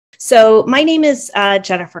So my name is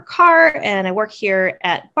Jennifer Carr, and I work here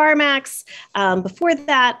at BarMax. Before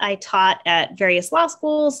that, I taught at various law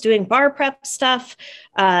schools, doing bar prep stuff,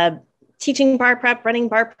 teaching bar prep, running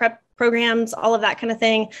bar prep programs, all of that kind of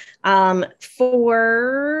thing,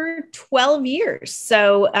 for 12 years.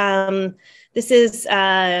 So this is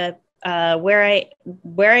where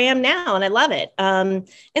I am now, and I love it. And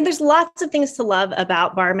there's lots of things to love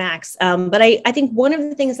about BarMax, but I think one of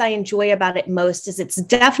the things I enjoy about it most is it's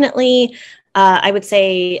definitely, I would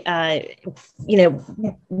say,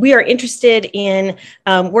 we are interested in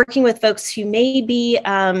working with folks who may be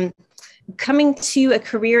coming to a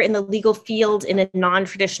career in the legal field in a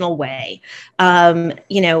non-traditional way. When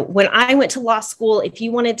I went to law school, if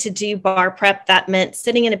you wanted to do bar prep, that meant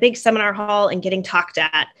sitting in a big seminar hall and getting talked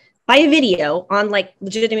at by a video on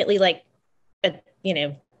legitimately what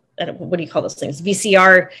do you call those things?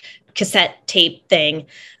 VCR cassette tape thing.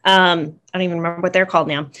 I don't even remember what they're called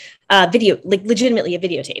now. Legitimately a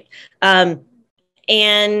videotape.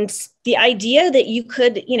 And the idea that you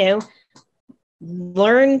could,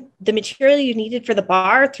 learn the material you needed for the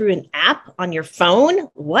bar through an app on your phone.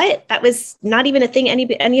 What? That was not even a thing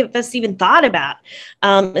any of us even thought about.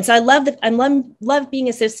 And so I love that. I love being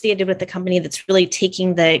associated with the company that's really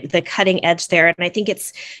taking the cutting edge there. And I think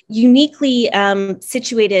it's uniquely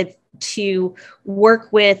situated to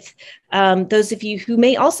work with those of you who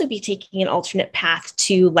may also be taking an alternate path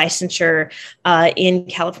to licensure in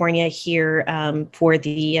California here for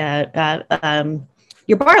the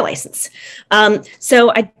your bar license.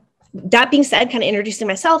 That being said, kind of introducing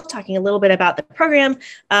myself, talking a little bit about the program.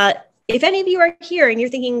 If any of you are here and you're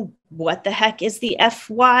thinking, what the heck is the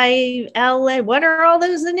FYL? What are all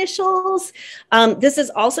those initials? This is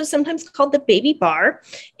also sometimes called the baby bar.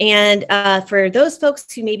 And for those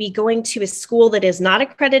folks who may be going to a school that is not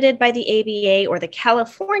accredited by the ABA or the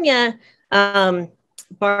California Bar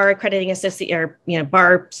Accrediting Association, or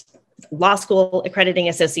Bar Law School Accrediting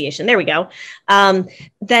Association, there we go,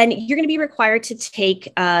 then you're going to be required to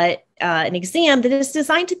take an exam that is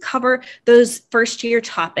designed to cover those first year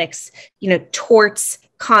topics, torts,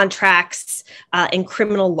 contracts, and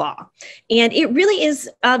criminal law. And it really is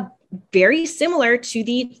very similar to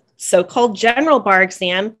the so-called general bar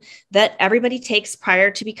exam that everybody takes prior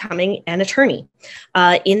to becoming an attorney,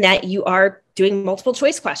 in that you are doing multiple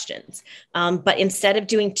choice questions. But instead of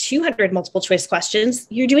doing 200 multiple choice questions,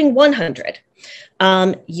 you're doing 100.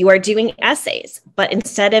 You are doing essays, but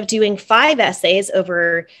instead of doing 5 essays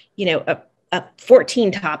over,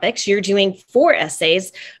 14 topics, you're doing 4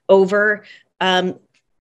 essays over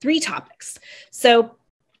 3 topics. So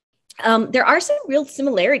there are some real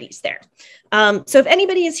similarities there. So if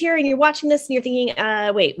anybody is here and you're watching this and you're thinking,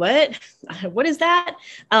 wait, what? What is that?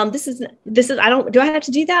 This is, do I have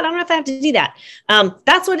to do that? I don't know if I have to do that.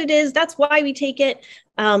 That's what it is. That's why we take it.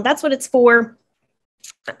 That's what it's for.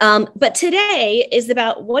 But today is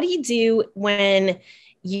about, what do you do when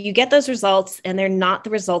you get those results and they're not the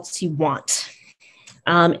results you want?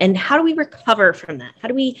 And how do we recover from that? How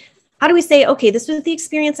do we say, okay, this was the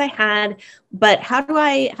experience I had, but how do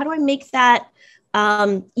I make that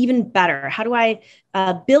even better? How do I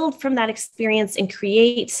build from that experience and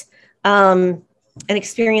create an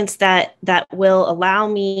experience that will allow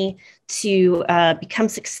me to become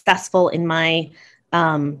successful in my,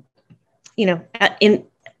 in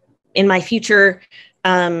my future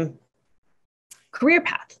career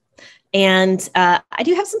path? And I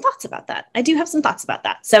do have some thoughts about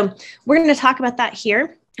that. So we're going to talk about that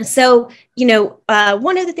here. So,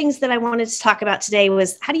 one of the things that I wanted to talk about today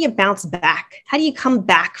was, how do you bounce back? How do you come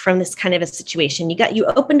back from this kind of a situation? You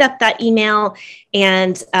opened up that email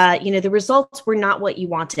and, the results were not what you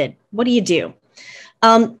wanted. What do you do?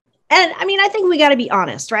 And I mean, I think we got to be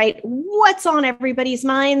honest, right? What's on everybody's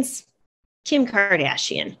minds? Kim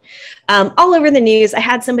Kardashian. All over the news. I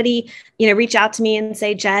had somebody, reach out to me and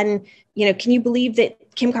say, Jen, can you believe that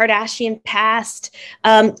Kim Kardashian passed?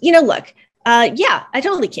 Look, yeah, I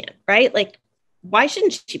totally can, right? Like, why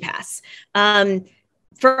shouldn't she pass?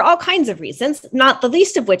 For all kinds of reasons, not the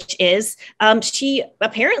least of which is she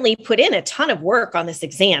apparently put in a ton of work on this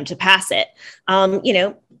exam to pass it.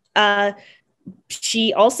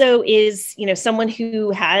 She also is, someone who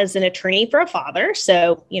has an attorney for a father.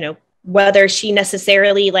 So, whether she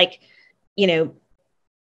necessarily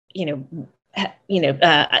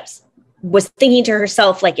was thinking to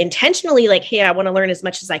herself, intentionally, hey, I want to learn as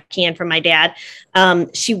much as I can from my dad.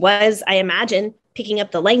 She was, I imagine, picking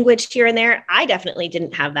up the language here and there. I definitely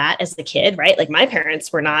didn't have that as a kid, right? My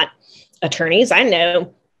parents were not attorneys. I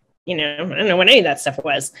don't know what any of that stuff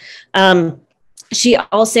was. She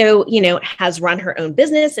also, has run her own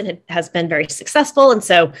business and has been very successful. And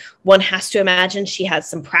so one has to imagine she has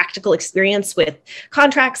some practical experience with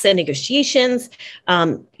contracts and negotiations.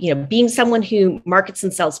 Being someone who markets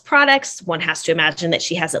and sells products, one has to imagine that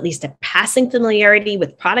she has at least a passing familiarity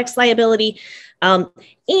with products liability.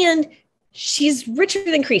 And she's richer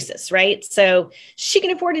than Croesus, right? So she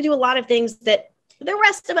can afford to do a lot of things that the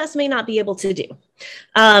rest of us may not be able to do.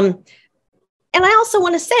 And I also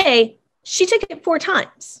want to say, she took it 4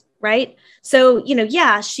 times, right? So,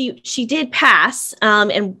 she did pass,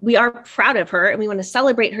 and we are proud of her and we want to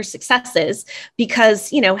celebrate her successes because,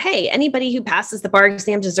 hey, anybody who passes the bar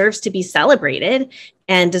exam deserves to be celebrated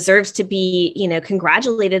and deserves to be,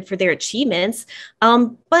 congratulated for their achievements.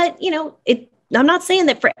 But, I'm not saying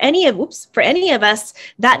that for any of us,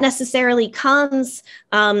 that necessarily comes,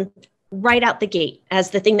 right out the gate as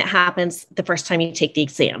the thing that happens the first time you take the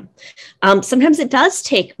exam. Sometimes it does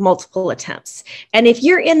take multiple attempts. And if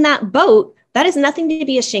you're in that boat, that is nothing to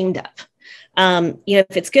be ashamed of.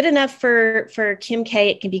 If it's good enough for Kim K,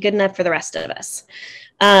 it can be good enough for the rest of us.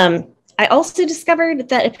 I also discovered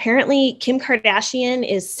that apparently Kim Kardashian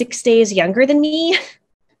is 6 days younger than me.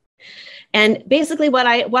 And basically what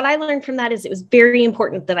I learned from that is it was very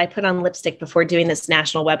important that I put on lipstick before doing this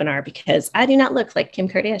national webinar because I do not look like Kim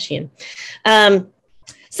Kardashian.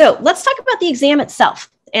 So let's talk about the exam itself.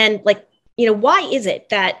 And why is it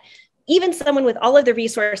that even someone with all of the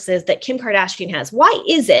resources that Kim Kardashian has, why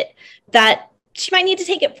is it that she might need to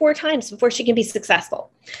take it 4 times before she can be successful?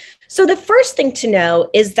 So the first thing to know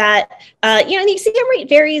is that, the exam rate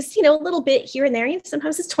varies, a little bit here and there.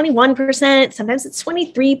 Sometimes it's 21%, sometimes it's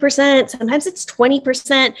 23%, sometimes it's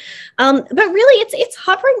 20%. But really it's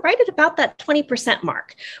hovering right at about that 20%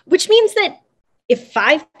 mark, which means that if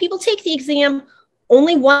 5 people take the exam,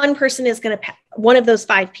 only one of those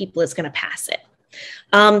 5 people is going to pass it.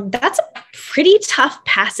 That's a pretty tough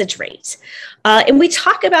passage rate. And we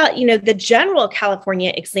talk about, the general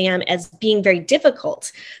California exam as being very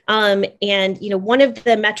difficult. And, one of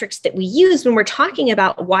the metrics that we use when we're talking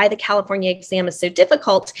about why the California exam is so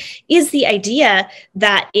difficult is the idea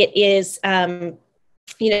that it is,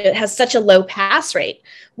 it has such a low pass rate.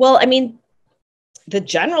 Well, I mean, the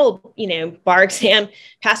general, bar exam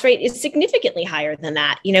pass rate is significantly higher than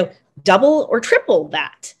that, double or triple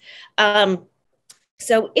that.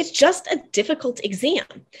 So it's just a difficult exam.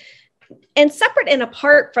 And separate and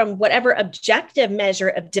apart from whatever objective measure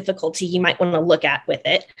of difficulty you might want to look at with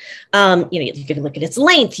it, you could look at its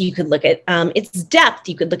length, you could look at its depth,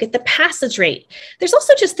 you could look at the passage rate. There's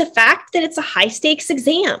also just the fact that it's a high stakes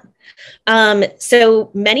exam. So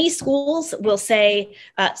many schools will say,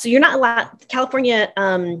 so you're not allowed, California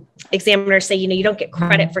examiners say, you don't get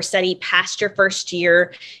credit for study past your first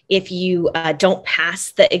year if you don't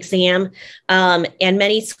pass the exam. And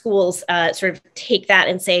many schools sort of take that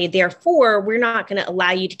and say, therefore, we're not going to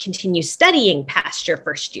allow you to continue studying past your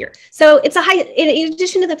first year. So it's a high, in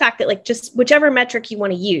addition to the fact that just whichever metric you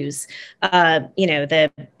want to use,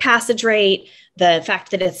 the passage rate, the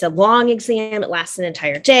fact that it's a long exam, it lasts an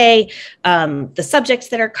entire day, the subjects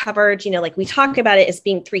that are covered, we talk about it as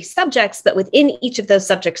being 3 subjects, but within each of those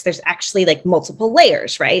subjects, there's actually multiple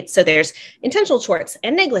layers, right? So there's intentional torts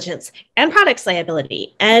and negligence and products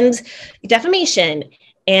liability and defamation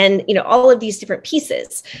and, all of these different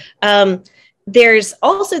pieces. There's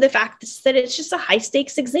also the fact that it's just a high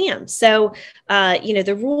stakes exam. So,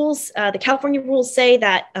 the rules, the California rules say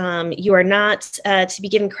that you are not to be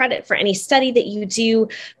given credit for any study that you do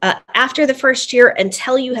after the first year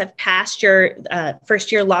until you have passed your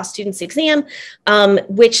first year law student's exam,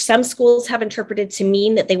 which some schools have interpreted to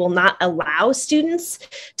mean that they will not allow students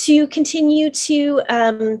to continue to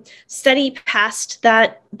study past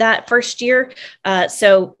that first year.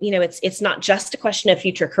 So, it's not just a question of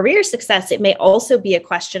future career success. It may also be a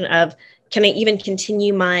question of, can I even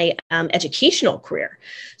continue my educational career?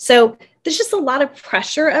 So there's just a lot of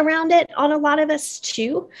pressure around it on a lot of us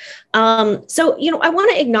too. So, I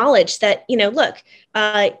want to acknowledge that, look,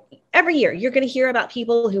 every year you're going to hear about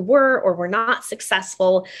people who were or were not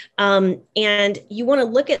successful. And you want to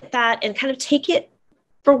look at that and kind of take it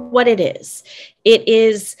for what it is. It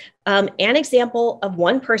is an example of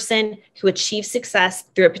one person who achieved success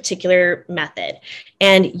through a particular method.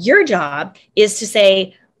 And your job is to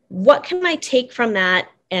say, what can I take from that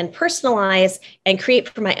and personalize and create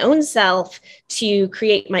for my own self to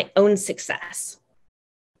create my own success?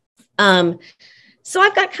 So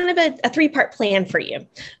I've got kind of a 3-part plan for you.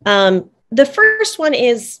 The first one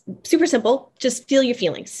is super simple, just feel your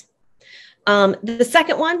feelings. The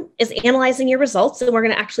second one is analyzing your results. And we're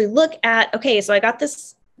going to actually look at, okay, so I got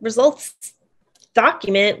this results.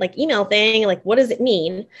 document, like email thing, like what does it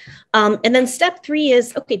mean? And then step 3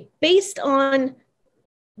 is, okay, based on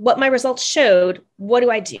what my results showed, what do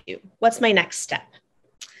I do? What's my next step?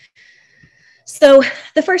 So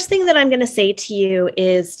the first thing that I'm going to say to you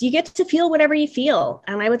is you get to feel whatever you feel.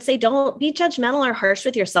 And I would say, don't be judgmental or harsh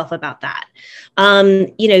with yourself about that.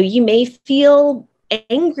 You may feel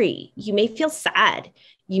angry. You may feel sad.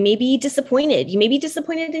 You may be disappointed. You may be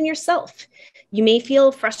disappointed in yourself. You may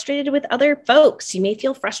feel frustrated with other folks. You may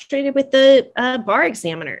feel frustrated with the bar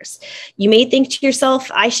examiners. You may think to yourself,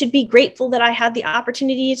 I should be grateful that I had the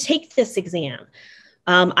opportunity to take this exam.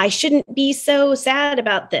 I shouldn't be so sad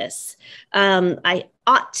about this. I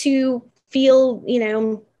ought to feel,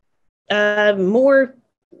 more,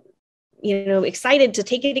 excited to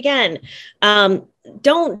take it again.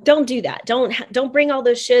 Don't do that. Don't bring all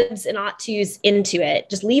those shoulds and ought tos into it.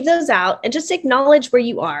 Just leave those out and just acknowledge where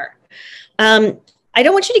you are. I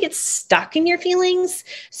don't want you to get stuck in your feelings.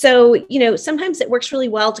 So, sometimes it works really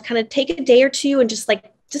well to kind of take a day or two and just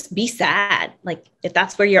be sad. Like if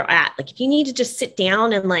that's where you're at, like if you need to just sit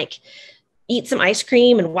down and eat some ice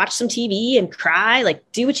cream and watch some TV and cry,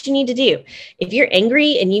 do what you need to do. If you're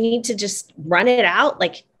angry and you need to just run it out,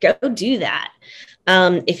 go do that.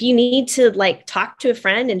 If you need to talk to a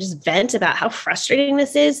friend and just vent about how frustrating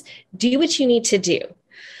this is, do what you need to do.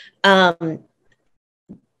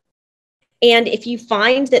 And if you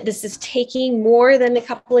find that this is taking more than a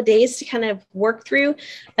couple of days to kind of work through,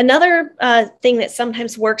 another thing that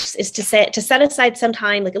sometimes works is to set aside some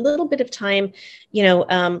time, a little bit of time,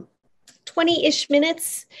 20-ish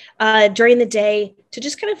minutes during the day to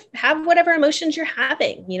just kind of have whatever emotions you're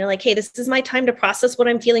having, hey, this is my time to process what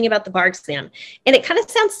I'm feeling about the bar exam. And it kind of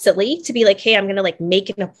sounds silly to be hey, I'm going to make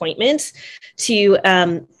an appointment to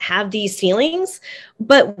have these feelings.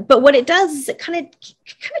 But what it does is it kind of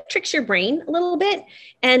tricks your brain a little bit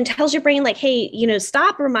and tells your brain hey,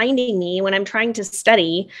 stop reminding me when I'm trying to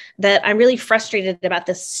study that I'm really frustrated about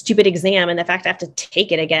this stupid exam and the fact I have to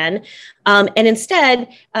take it again. And instead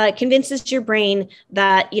convinces your brain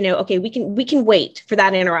that, okay, we can wait for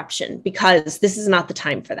that interruption because this is not the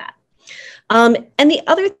time for that. And the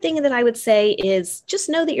other thing that I would say is just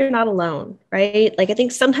know that you're not alone, right? I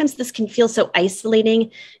think sometimes this can feel so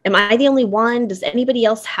isolating. Am I the only one? Does anybody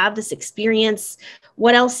else have this experience?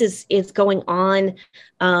 What else is going on?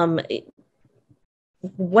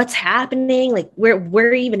 What's happening?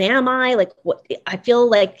 Where even am I? What I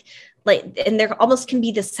feel and there almost can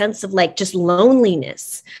be this sense of just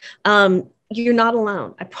loneliness. You're not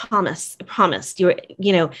alone. I promise. You're,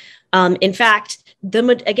 in fact,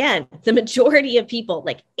 the majority of people,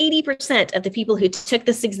 80% of the people who took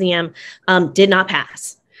this exam did not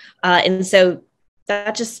pass. And so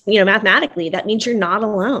that just, mathematically, that means you're not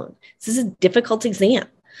alone. This is a difficult exam.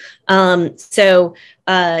 Certainly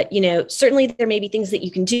there may be things that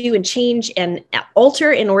you can do and change and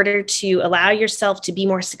alter in order to allow yourself to be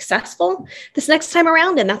more successful this next time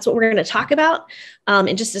around. And that's what we're going to talk about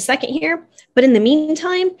in just a second here. But in the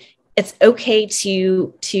meantime, it's okay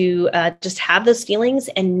to just have those feelings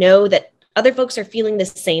and know that other folks are feeling the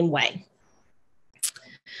same way.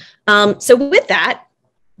 So with that,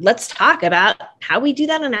 let's talk about how we do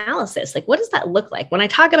that analysis. What does that look like? When I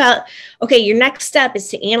talk about, okay, your next step is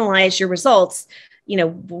to analyze your results,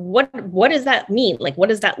 what does that mean? What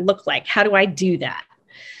does that look like? How do I do that?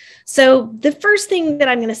 So the first thing that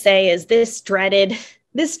I'm going to say is this dreaded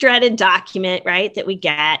document, right, that we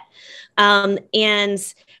get. Here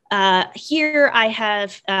I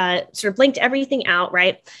have sort of linked everything out,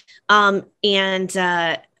 right?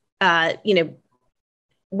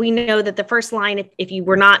 We know that the first line, if you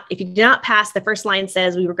did not pass, the first line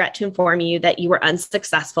says, we regret to inform you that you were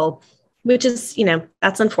unsuccessful, which is,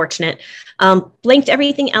 that's unfortunate. Linked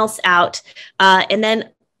everything else out. And then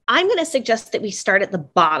I'm going to suggest that we start at the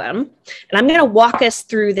bottom, and I'm going to walk us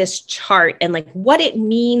through this chart and what it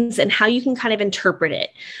means and how you can kind of interpret it.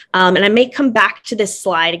 And I may come back to this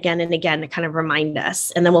slide again and again to kind of remind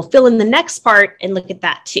us, and then we'll fill in the next part and look at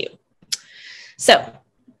that too. So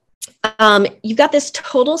you've got this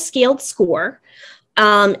total scaled score,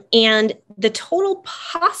 and the total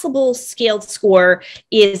possible scaled score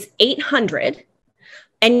is 800,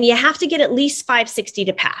 and you have to get at least 560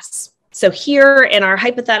 to pass. So here in our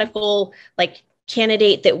hypothetical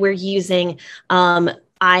candidate that we're using, I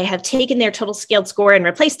have taken their total scaled score and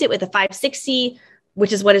replaced it with a 560,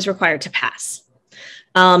 which is what is required to pass.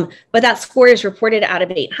 But that score is reported out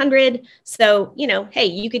of 800. So, hey,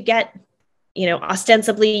 you could get,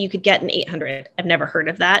 ostensibly you could get an 800. I've never heard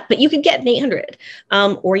of that, but you could get an 800,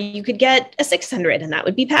 or you could get a 600, and that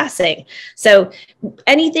would be passing. So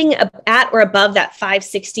anything at or above that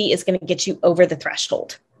 560 is going to get you over the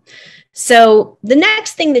threshold. So the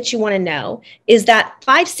next thing that you want to know is that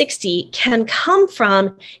 560 can come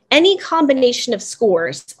from any combination of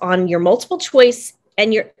scores on your multiple choice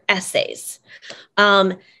and your essays.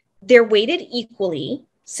 They're weighted equally.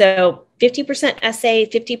 So 50% essay,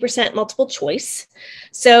 50% multiple choice.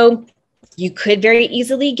 So you could very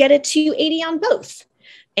easily get a 280 on both.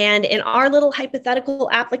 And in our little hypothetical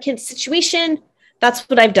applicant situation, that's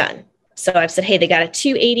what I've done. So I've said, hey, they got a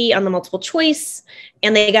 280 on the multiple choice,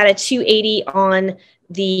 and they got a 280 on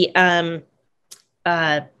the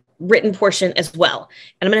written portion as well.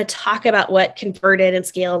 And I'm going to talk about what converted and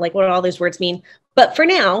scale, like what all those words mean. But for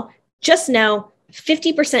now, just know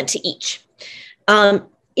 50% to each.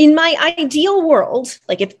 In my ideal world,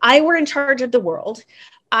 like if I were in charge of the world,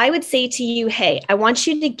 I would say to you, hey, I want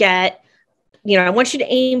you to get, I want you to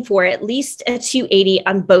aim for at least a 280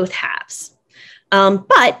 on both halves.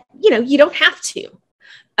 But, you don't have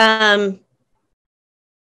to.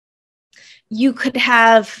 You could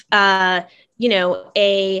have, a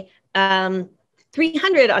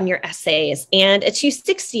 300 on your essays and a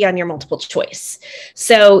 260 on your multiple choice.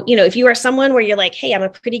 So, if you are someone where you're like, hey, I'm a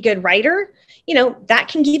pretty good writer, that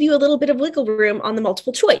can give you a little bit of wiggle room on the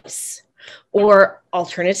multiple choice. Or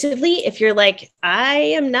alternatively, if you're like, I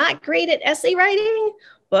am not great at essay writing,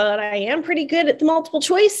 but I am pretty good at the multiple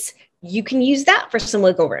choice, you can use that for some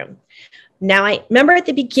wiggle room. Now, I remember at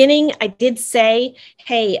the beginning, I did say,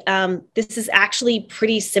 hey, this is actually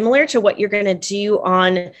pretty similar to what you're going to do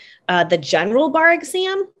on the general bar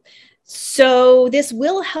exam. So this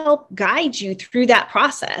will help guide you through that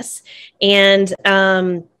process and,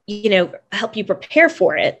 help you prepare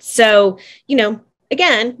for it. So,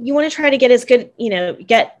 again, you want to try to get as good,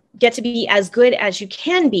 get to be as good as you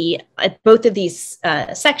can be at both of these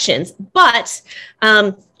sections, but,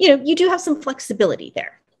 you do have some flexibility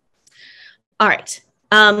there. All right.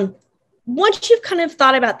 Once you've kind of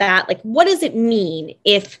thought about that, like, what does it mean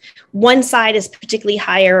if one side is particularly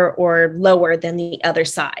higher or lower than the other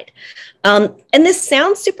side? And this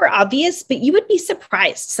sounds super obvious, but you would be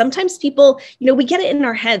surprised. Sometimes people, we get it in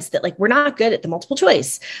our heads that like, we're not good at the multiple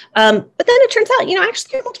choice. But then it turns out,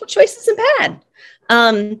 actually your multiple choice isn't bad.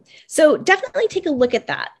 So definitely take a look at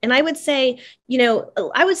that. And I would say,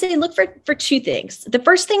 look for two things. The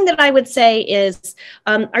first thing that I would say is,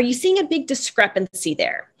 are you seeing a big discrepancy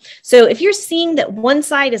there? So if you're seeing that one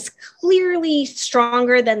side is clearly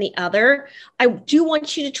stronger than the other, I do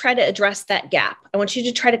want you to try to address that gap. I want you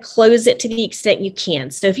to try to close it to the extent you can.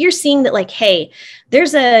 So if you're seeing that like, hey,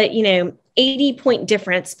 there's a, 80-point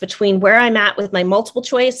difference between where I'm at with my multiple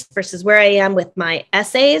choice versus where I am with my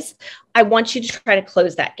essays, I want you to try to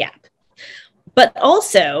close that gap. But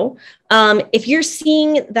also, if you're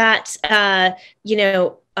seeing that,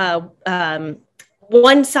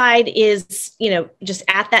 one side is, just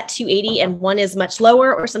at that 280 and one is much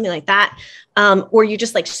lower or something like that, or you're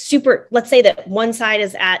just like super, let's say that one side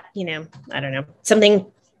is at, I don't know, something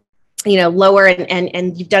lower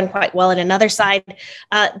and you've done quite well at another side,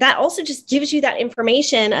 that also just gives you that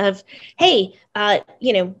information of, hey,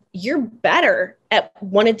 you're better at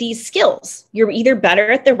one of these skills. You're either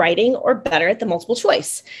better at the writing or better at the multiple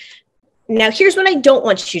choice. Now, here's what I don't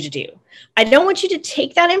want you to do. I don't want you to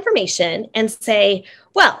take that information and say,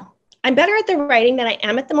 well, I'm better at the writing than I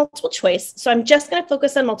am at the multiple choice, so I'm just going to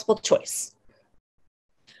focus on multiple choice.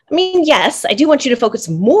 I mean, yes, I do want you to focus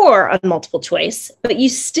more on multiple choice, but you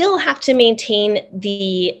still have to maintain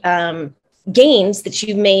the gains that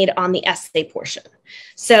you've made on the essay portion.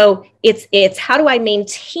 So it's how do I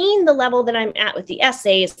maintain the level that I'm at with the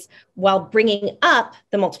essays while bringing up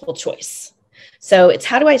the multiple choice? So it's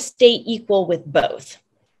how do I stay equal with both?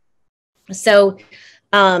 So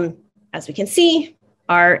as we can see,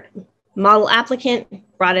 our model applicant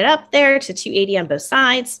brought it up there to 280 on both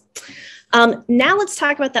sides. Now let's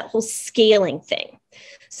talk about that whole scaling thing.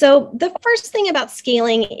 So the first thing about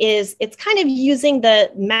scaling is it's kind of using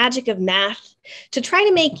the magic of math to try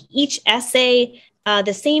to make each essay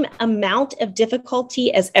the same amount of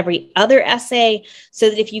difficulty as every other essay, so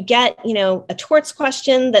that if you get, a torts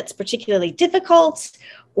question that's particularly difficult,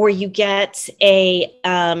 or you get a,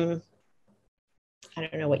 I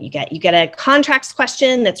don't know what you get a contracts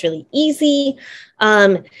question that's really easy.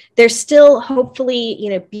 There's still hopefully,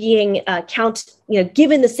 being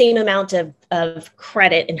given the same amount of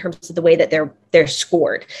credit in terms of the way that they're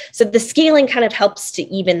scored. So the scaling kind of helps to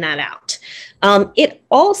even that out. It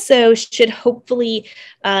also should hopefully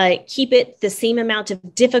keep it the same amount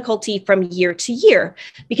of difficulty from year to year,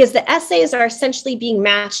 because the essays are essentially being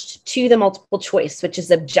matched to the multiple choice, which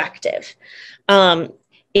is objective.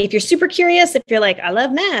 If you're super curious, if you're like, I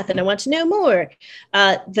love math and I want to know more,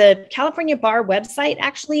 the California Bar website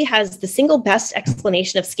actually has the single best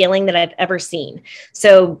explanation of scaling that I've ever seen.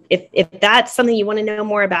 So if that's something you want to know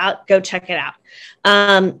more about, go check it out.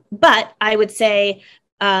 But I would say,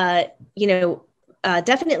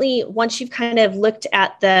 definitely once you've kind of looked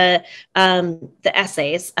at the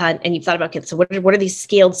essays and you've thought about, okay, so what are these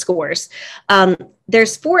scaled scores?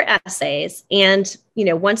 There's 4 essays, and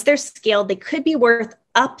once they're scaled, they could be worth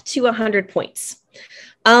up to 100 points.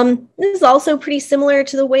 This is also pretty similar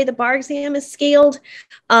to the way the bar exam is scaled.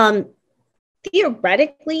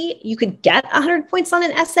 Theoretically, you could get 100 points on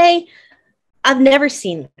an essay. I've never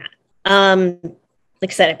seen that.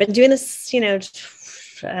 Like I said, I've been doing this,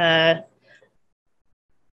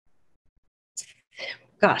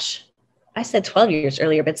 gosh, I said 12 years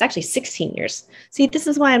earlier, but it's actually 16 years. See, this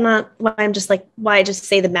is why why I just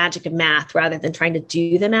say the magic of math rather than trying to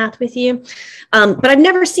do the math with you. But I've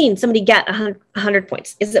never seen somebody get 100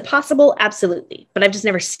 points. Is it possible? Absolutely. But I've just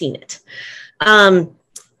never seen it.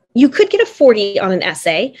 You could get a 40 on an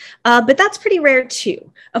essay, but that's pretty rare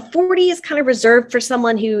too. A 40 is kind of reserved for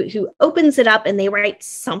someone who opens it up and they write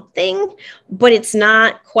something, but it's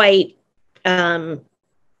not quite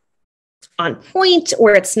on point,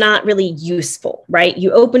 or it's not really useful, right?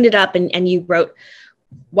 You opened it up and you wrote,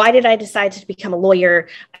 why did I decide to become a lawyer?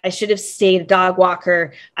 I should have stayed a dog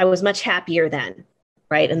walker. I was much happier then,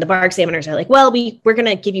 right? And the bar examiners are like, well, we're going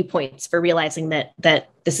to give you points for realizing that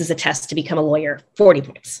this is a test to become a lawyer, 40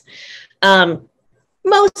 points.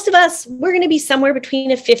 Most of us, we're going to be somewhere between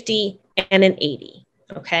a 50 and an 80,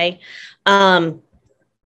 okay?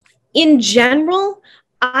 In general,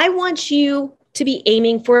 I want you to be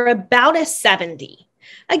aiming for about a 70.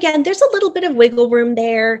 Again, there's a little bit of wiggle room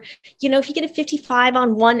there. If you get a 55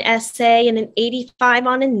 on one essay and an 85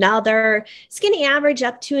 on another, it's going to average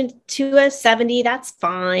up to a 70. That's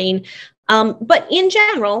fine. But in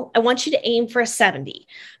general, I want you to aim for a 70.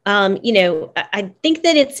 I think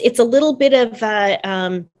that it's a little bit of,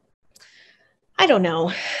 I don't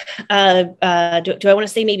know, do I want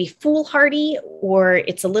to say maybe foolhardy, or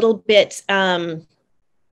it's a little bit,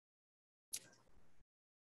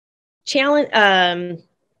 challenge,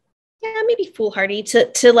 maybe foolhardy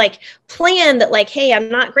to like plan that, like, hey, I'm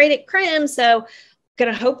not great at crim, so I'm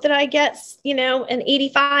gonna hope that I get an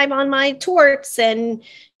 85 on my torts, and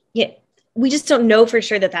we just don't know for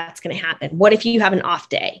sure that that's going to happen. What if you have an off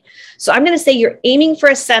day? So I'm going to say you're aiming for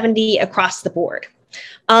a 70 across the board,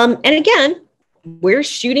 and again, we're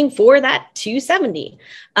shooting for that 270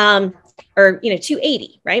 or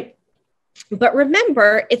 280, right? But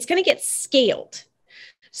remember, it's going to get scaled.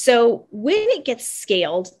 So when it gets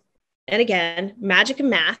scaled, and again, magic of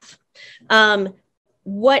math,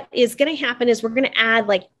 what is going to happen is we're going to add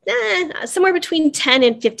like somewhere between 10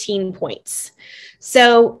 and 15 points.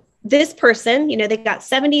 So this person, they got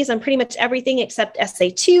 70s on pretty much everything except essay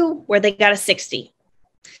 2, where they got a 60.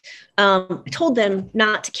 I told them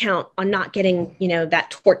not to count on not getting, that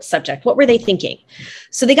tort subject. What were they thinking?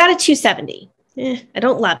 So they got a 270. I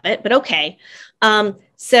don't love it, but okay.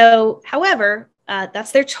 However,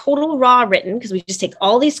 that's their total raw written, because we just take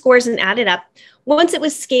all these scores and add it up. Once it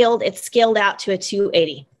was scaled, it's scaled out to a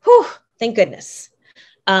 280. Whew, thank goodness.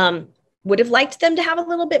 Would have liked them to have a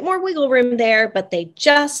little bit more wiggle room there, but they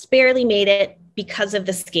just barely made it because of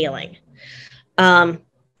the scaling.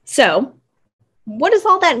 So what does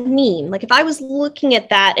all that mean? Like if I was looking at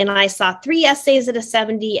that and I saw 3 essays at a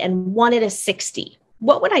 70 and 1 at a 60,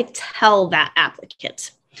 what would I tell that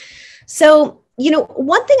applicant? So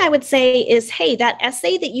one thing I would say is, hey, that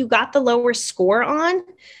essay that you got the lower score on,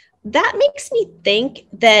 that makes me think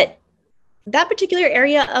that that particular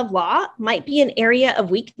area of law might be an area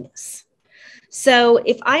of weakness. So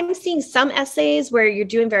if I'm seeing some essays where you're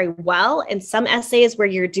doing very well and some essays where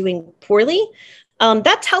you're doing poorly,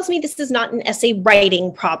 that tells me this is not an essay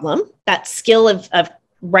writing problem. That skill of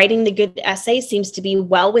writing the good essay seems to be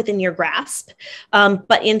well within your grasp,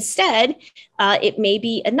 but instead, it may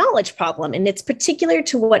be a knowledge problem, and it's particular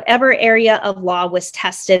to whatever area of law was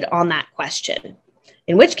tested on that question,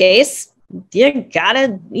 in which case, you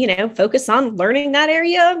gotta, focus on learning that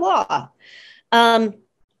area of law.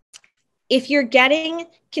 If you're getting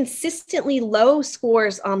consistently low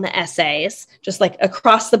scores on the essays, just like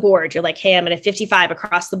across the board, you're like, hey, I'm at a 55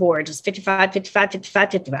 across the board, just 55, 55,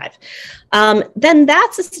 55, 55. Then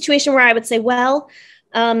that's a situation where I would say, well,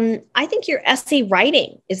 I think your essay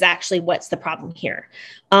writing is actually what's the problem here.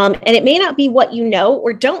 And it may not be what you know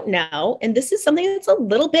or don't know. And this is something that's a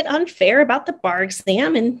little bit unfair about the bar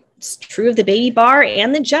exam. And It's true of the baby bar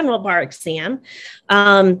and the general bar exam.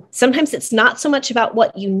 Sometimes it's not so much about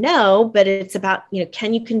what you know, but it's about,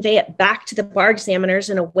 can you convey it back to the bar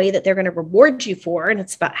examiners in a way that they're going to reward you for? And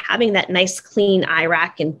it's about having that nice, clean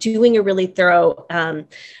IRAC and doing a really thorough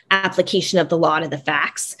application of the law to the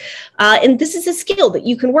facts. And this is a skill that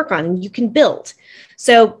you can work on and you can build.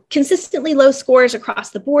 So consistently low scores across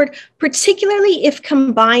the board, particularly if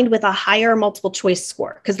combined with a higher multiple choice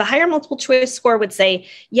score, because the higher multiple choice score would say,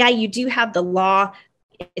 yeah, you do have the law.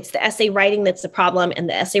 It's the essay writing that's the problem, and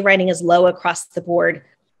the essay writing is low across the board.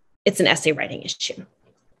 It's an essay writing issue.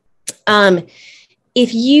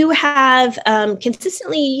 If you have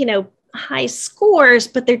consistently, high scores,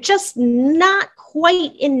 but they're just not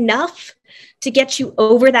quite enough to get you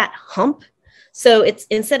over that hump. So it's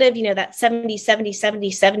instead of, that 70, 70, 70,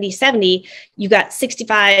 70, 70, you got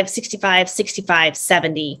 65, 65, 65,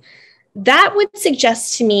 70. That would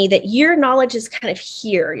suggest to me that your knowledge is kind of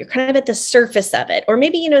here. You're kind of at the surface of it. Or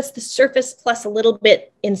maybe, it's the surface plus a little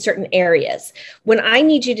bit in certain areas when I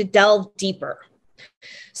need you to delve deeper.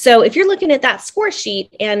 So if you're looking at that score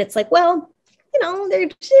sheet and it's like, well, they're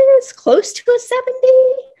just close to a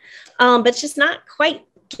 70, but it's just not quite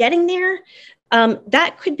getting there.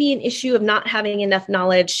 That could be an issue of not having enough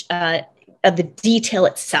knowledge of the detail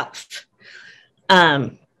itself.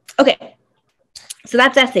 Okay, so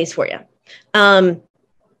that's essays for you.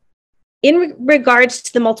 In regards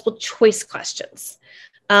to the multiple choice questions,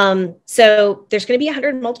 so there's going to be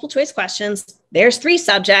 100 multiple choice questions. There's 3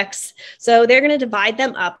 subjects, so they're going to divide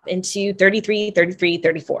them up into 33, 33,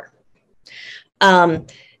 34.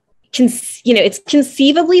 It's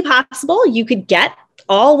conceivably possible you could get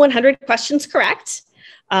all 100 questions correct.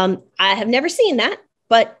 I have never seen that,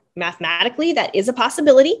 but mathematically that is a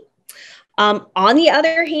possibility. On the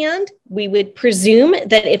other hand, we would presume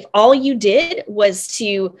that if all you did was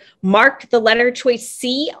to mark the letter choice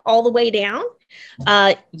C all the way down,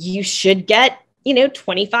 you should get,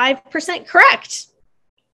 25% correct.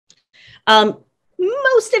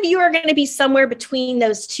 Most of you are going to be somewhere between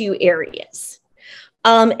those 2 areas.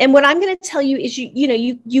 And what I'm going to tell you is,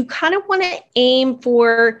 you kind of want to aim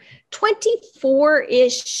for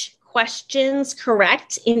 24-ish questions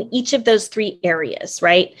correct in each of those 3 areas,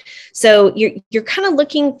 right? So you're kind of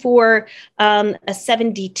looking for a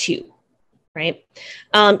 72, right?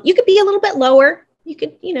 You could be a little bit lower. You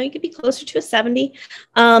could be closer to a 70,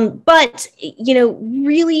 but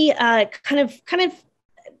really kind of.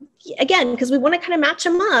 Again, because we want to kind of match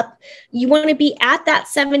them up, you want to be at that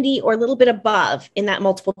 70 or a little bit above in that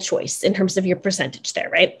multiple choice in terms of your percentage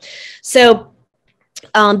there, right? So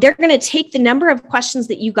they're going to take the number of questions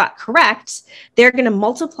that you got correct. They're going to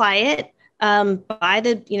multiply it by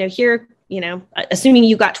the, assuming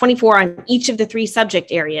you got 24 on each of the 3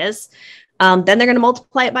 subject areas, then they're going to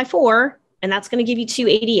multiply it by 4, and that's going to give you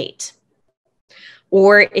 288.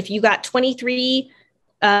 Or if you got 23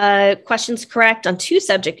 questions correct on 2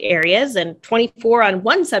 subject areas and 24 on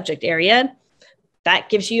 1 subject area, that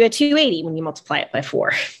gives you a 280 when you multiply it by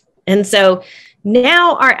 4. And so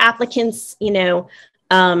now our applicants,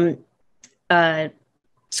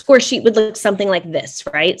 score sheet would look something like this,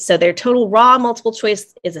 right? So their total raw multiple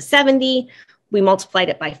choice is a 70. We multiplied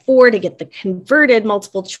it by 4 to get the converted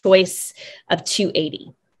multiple choice of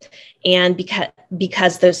 280. And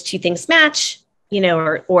because those 2 things match,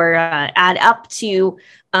 or add up to,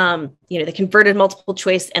 the converted multiple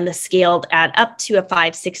choice and the scaled add up to a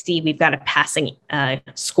 560, we've got a passing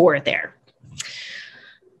score there.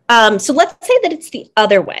 So let's say that it's the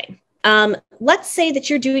other way. Let's say that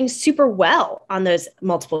you're doing super well on those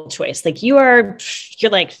multiple choice. Like you're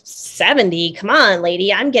like 70, come on,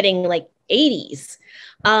 lady, I'm getting like 80s.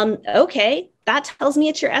 Okay, that tells me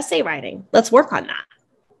it's your essay writing. Let's work on that.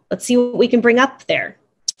 Let's see what we can bring up there.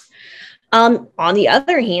 On the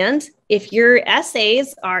other hand, if your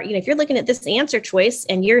essays are, if you're looking at this answer choice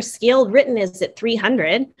and your scaled written is at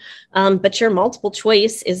 300, but your multiple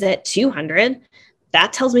choice is at 200,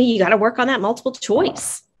 that tells me you got to work on that multiple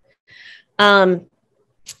choice. I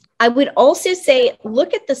would also say,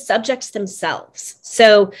 look at the subjects themselves.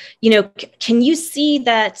 So, can you see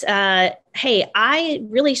that, hey, I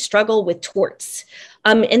really struggle with torts.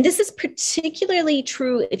 And this is particularly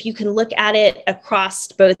true if you can look at it across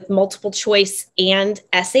both multiple choice and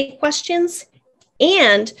essay questions.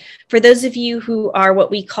 And for those of you who are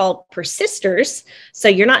what we call persisters, so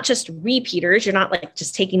you're not just repeaters, you're not like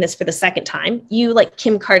just taking this for the second time. You, like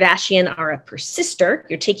Kim Kardashian, are a persister.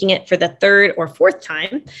 You're taking it for the 3rd or 4th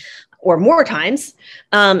time or more times.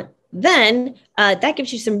 Then that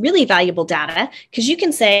gives you some really valuable data, because you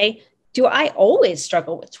can say, do I always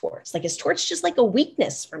struggle with torts? Like, is torts just like a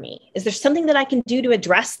weakness for me? Is there something that I can do to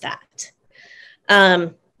address that?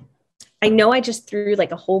 I know I just threw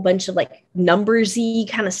like a whole bunch of like numbersy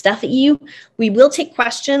kind of stuff at you. We will take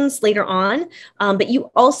questions later on, but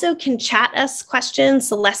you also can chat us questions.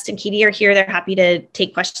 Celeste and Katie are here. They're happy to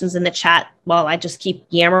take questions in the chat while I just keep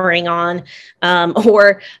yammering on,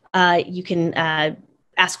 or you can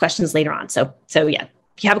ask questions later on. So yeah,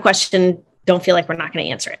 if you have a question, don't feel like we're not going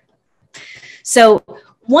to answer it. So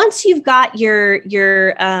once you've got your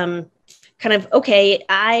kind of, okay,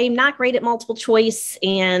 I'm not great at multiple choice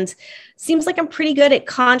and seems like I'm pretty good at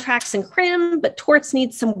contracts and crim, but torts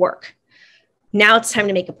need some work. Now it's time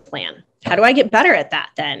to make a plan. How do I get better at that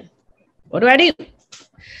then? What do I do?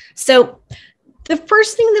 So the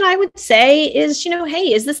first thing that I would say is,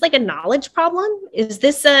 hey, is this like a knowledge problem? Is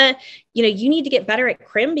this you need to get better at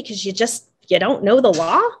crim because you don't know the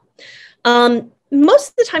law? Most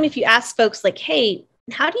of the time, if you ask folks like, hey,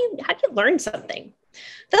 how do you learn something?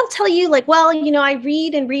 They'll tell you like, well, I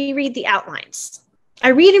read and reread the outlines.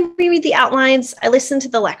 I listen to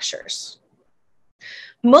the lectures.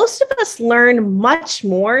 Most of us learn much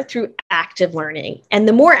more through active learning, and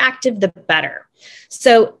the more active, the better.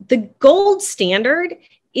 So the gold standard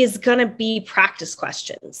is going to be practice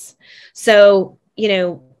questions. So,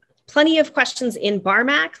 plenty of questions in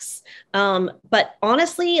BarMax, but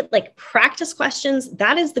honestly, like practice questions,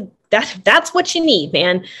 that's what you need,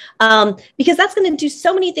 man, because that's going to do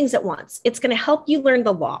so many things at once. It's going to help you learn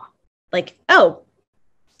the law. Like, oh,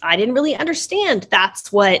 I didn't really understand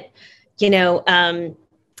that's what,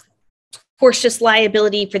 tortious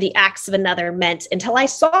liability for the acts of another meant until I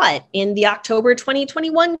saw it in the October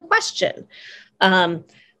 2021 question.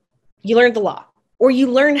 You learn the law, or you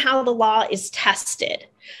learn how the law is tested.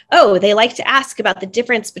 Oh, they like to ask about the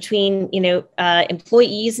difference between,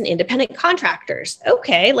 employees and independent contractors.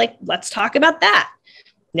 Okay, let's talk about that.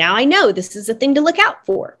 Now I know this is a thing to look out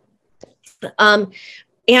for.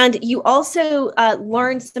 And you also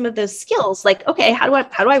learn some of those skills, like, okay, how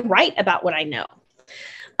do I write about what I know?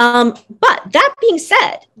 But that being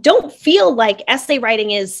said, don't feel like essay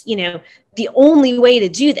writing is, the only way to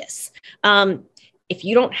do this. If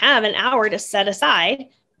you don't have an hour to set aside,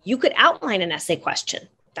 you could outline an essay question.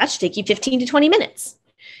 That should take you 15 to 20 minutes.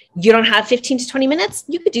 You don't have 15 to 20 minutes,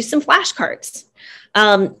 you could do some flashcards.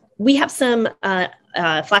 We have some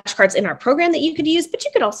flashcards in our program that you could use, but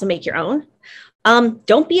you could also make your own.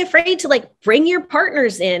 Don't be afraid to bring your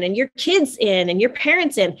partners in and your kids in and your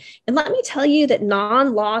parents in. And let me tell you that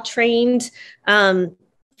non-law trained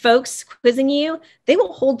folks quizzing you, they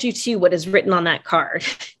will hold you to what is written on that card.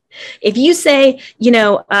 If you say,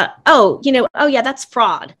 oh yeah, that's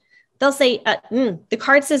fraud. They'll say, the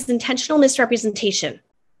card says intentional misrepresentation.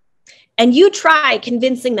 And you try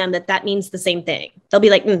convincing them that means the same thing. They'll be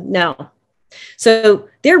like, no. So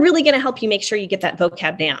they're really going to help you make sure you get that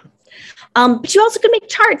vocab down. But you also can make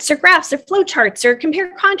charts or graphs or flow charts or compare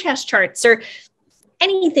contrast charts or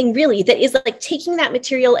anything really that is like taking that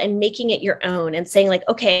material and making it your own and saying like,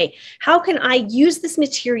 okay, how can I use this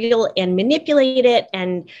material and manipulate it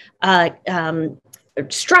and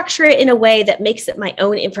structure it in a way that makes it my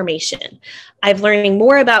own information? I'm learning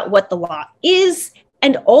more about what the law is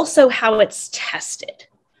and also how it's tested.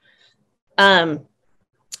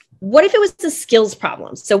 What if it was a skills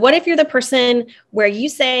problem? So what if you're the person where you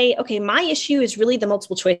say, okay, my issue is really the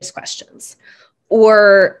multiple choice questions,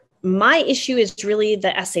 or my issue is really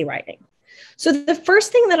the essay writing. So the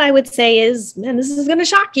first thing that I would say is, man, this is going to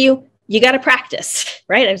shock you. You got to practice,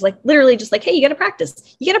 right? I was like, literally just like, hey, you got to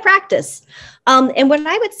practice. You got to practice. And what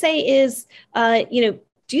I would say is,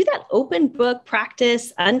 do that open book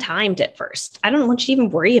practice untimed at first. I don't want you to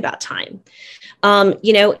even worry about time.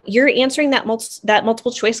 You're answering that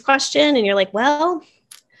multiple choice question and you're like, well, I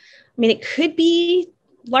mean, it could be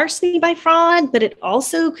larceny by fraud, but it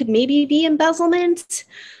also could maybe be embezzlement.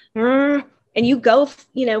 And you go,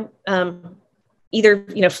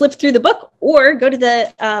 either, flip through the book or go to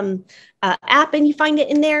the app and you find it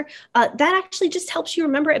in there. That actually just helps you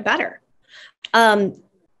remember it better.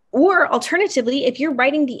 Or alternatively, if you're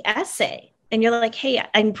writing the essay and you're like, hey,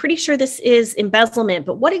 I'm pretty sure this is embezzlement,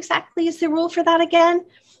 but what exactly is the rule for that again?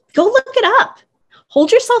 Go look it up.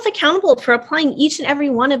 Hold yourself accountable for applying each and every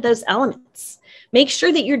one of those elements. Make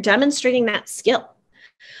sure that you're demonstrating that skill.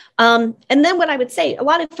 And then what I would say, a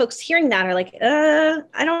lot of folks hearing that are like,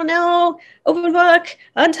 I don't know, open book,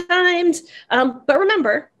 untimed. But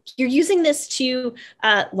remember, you're using this to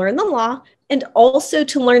learn the law and also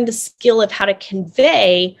to learn the skill of how to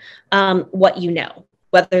convey what you know,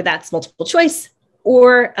 whether that's multiple choice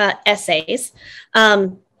or essays.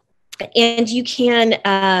 And you can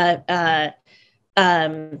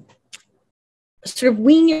sort of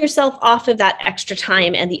wean yourself off of that extra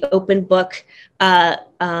time and the open book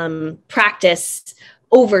practice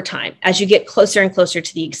over time as you get closer and closer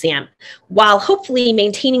to the exam, while hopefully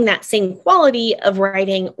maintaining that same quality of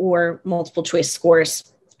writing or multiple choice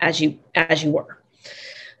scores as you were.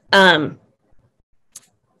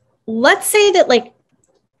 Let's say that like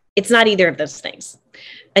it's not either of those things.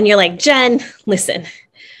 And you're like, Jen, listen,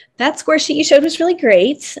 that score sheet you showed was really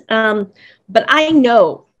great, but I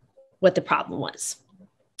know what the problem was.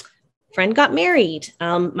 Friend got married.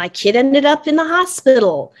 My kid ended up in the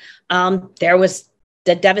hospital. There was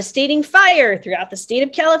a devastating fire throughout the state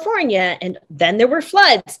of California. And then there were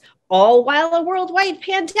floods, all while a worldwide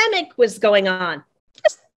pandemic was going on.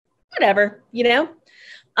 Just whatever, you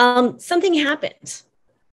know, something happened.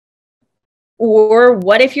 Or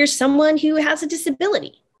what if you're someone who has a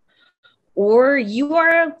disability? Or you are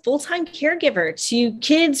a full-time caregiver to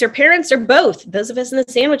kids or parents or both, those of us in the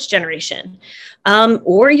sandwich generation.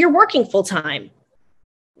 Or you're working full-time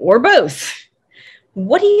or both.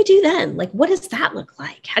 What do you do then? Like, what does that look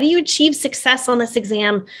like? How do you achieve success on this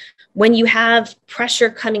exam when you have pressure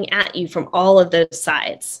coming at you from all of those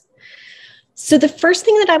sides? So the first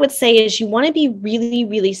thing that I would say is you want to be really,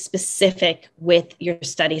 really specific with your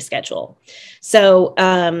study schedule. So,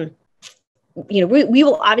 you know, we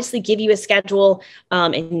will obviously give you a schedule,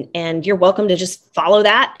 and you're welcome to just follow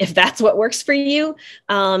that if that's what works for you.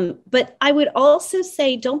 But I would also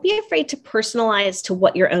say, don't be afraid to personalize to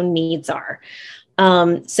what your own needs are.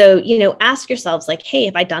 So, you know, ask yourselves like, hey,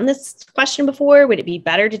 have I done this question before? Would it be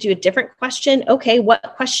better to do a different question? Okay, what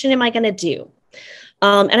question am I going to do?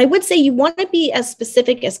 And I would say you want to be as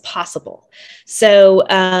specific as possible. So,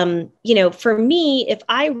 you know, for me, if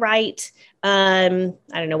I write, I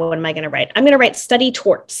don't know, what am I going to write? I'm going to write study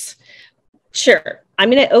torts. Sure. I'm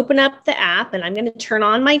going to open up the app and I'm going to turn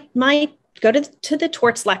on go to the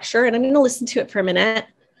torts lecture, and I'm going to listen to it for a minute.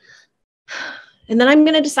 And then I'm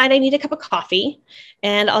going to decide I need a cup of coffee,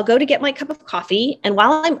 and I'll go to get my cup of coffee. And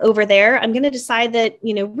while I'm over there, I'm going to decide that,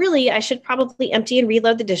 you know, really, I should probably empty and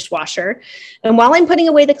reload the dishwasher. And while I'm putting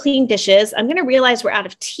away the clean dishes, I'm going to realize we're out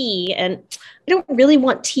of tea, and I don't really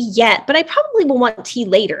want tea yet, but I probably will want tea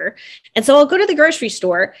later. And so I'll go to the grocery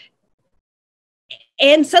store,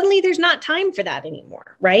 and suddenly there's not time for that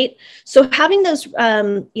anymore, right? So having those,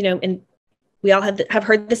 you know, and we all have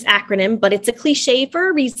heard this acronym, but it's a cliche for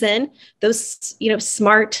a reason. Those, you know,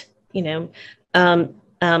 SMART, you know,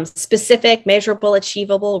 specific, measurable,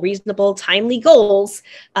 achievable, reasonable, timely goals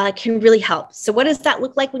can really help. So what does that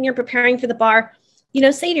look like when you're preparing for the bar? You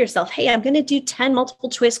know, say to yourself, hey, I'm going to do 10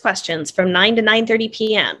 multiple choice questions from 9 to 9:30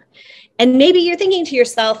 p.m. And maybe you're thinking to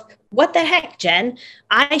yourself, what the heck, Jen?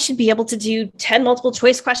 I should be able to do 10 multiple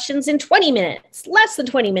choice questions in 20 minutes, less than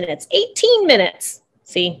 20 minutes, 18 minutes.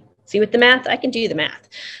 See with the math? I can do the math.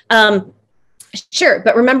 Sure,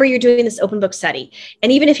 but remember you're doing this open book study.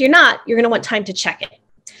 And even if you're not, you're going to want time to check it.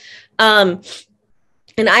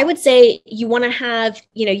 And I would say you want to have,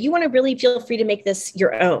 you know, you want to really feel free to make this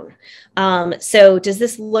your own. So does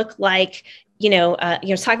this look like, you know, I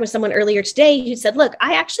was talking with someone earlier today who said, look,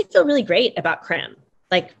 I actually feel really great about crim.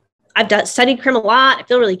 Like I've studied crim a lot. I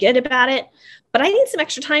feel really good about it, but I need some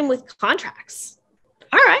extra time with contracts.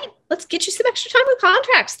 All right, let's get you some extra time with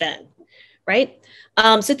contracts then, right?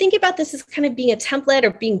 So think about this as kind of being a template or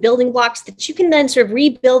being building blocks that you can then sort of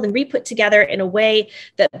rebuild and re-put together in a way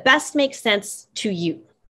that best makes sense to you.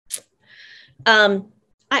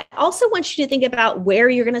 I also want you to think about where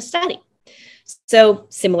you're going to study. So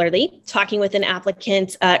similarly, talking with an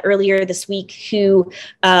applicant earlier this week who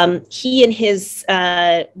he and his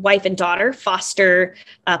wife and daughter foster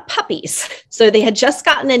puppies. So they had just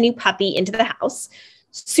gotten a new puppy into the house.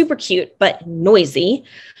 Super cute, but noisy.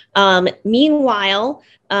 Meanwhile,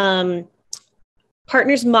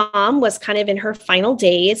 partner's mom was kind of in her final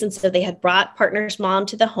days. And so they had brought partner's mom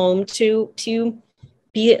to the home to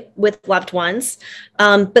be with loved ones.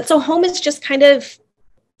 But so home is just kind of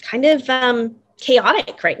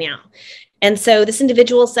chaotic right now. And so this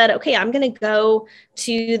individual said, okay, I'm going to go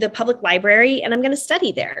to the public library and I'm going to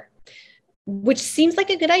study there. Which seems like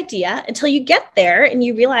a good idea until you get there and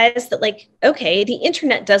you realize that, like, okay, the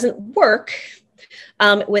internet doesn't work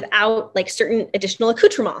without like certain additional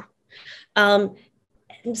accoutrement.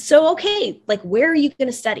 So, okay, like, where are you going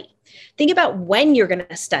to study? Think about when you're going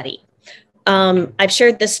to study. I've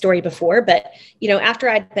shared this story before, but, you know, after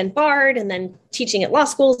I'd been barred and then teaching at law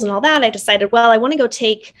schools and all that, I decided, well, I want to go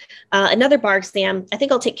take another bar exam. I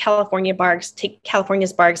think I'll take California's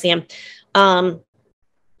bar exam.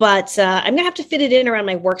 But I'm going to have to fit it in around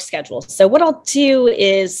my work schedule. So what I'll do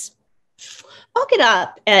is I'll get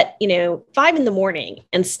up at, 5 in the morning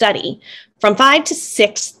and study from 5 to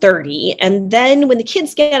 6:30. And then when the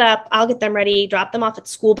kids get up, I'll get them ready, drop them off at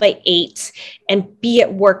school by 8 and be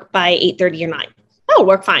at work by 8:30 or 9. that'll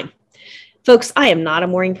work fine. Folks, I am not a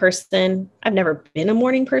morning person. I've never been a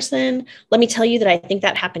morning person. Let me tell you that I think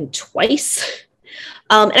that happened twice.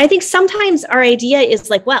 And I think sometimes our idea is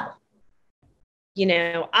like, well, you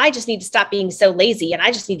know, I just need to stop being so lazy and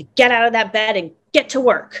I just need to get out of that bed and get to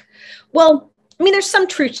work. Well, I mean, there's some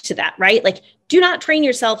truth to that, right? Like, do not train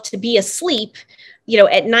yourself to be asleep, you know,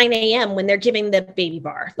 at 9 a.m. when they're giving the baby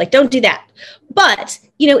bar. Like, don't do that. But,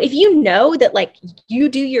 you know, if you know that like you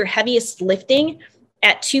do your heaviest lifting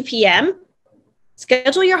at 2 p.m.,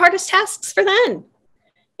 schedule your hardest tasks for then.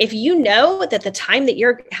 If you know that the time that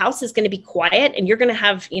your house is going to be quiet and you're going to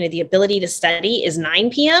have, you know, the ability to study is 9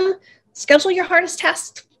 p.m., schedule your hardest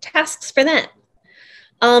tasks for then.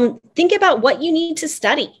 Think about what you need to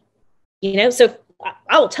study. You know, so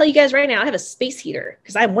I will tell you guys right now, I have a space heater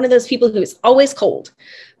because I'm one of those people who is always cold.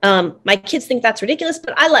 My kids think that's ridiculous,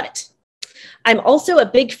 but I love it. I'm also a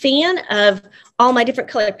big fan of all my different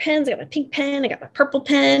colored pens. I got my pink pen, I got my purple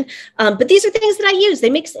pen, but these are things that I use.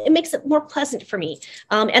 It makes it more pleasant for me,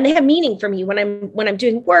 and they have meaning for me when I'm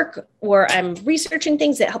doing work or I'm researching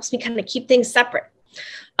things. It helps me kind of keep things separate.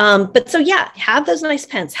 But so yeah, have those nice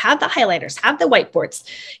pens, have the highlighters, have the whiteboards.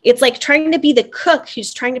 It's like trying to be the cook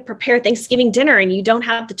who's trying to prepare Thanksgiving dinner and you don't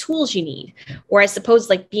have the tools you need, or I suppose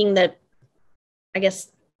like being the, I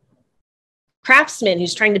guess, craftsman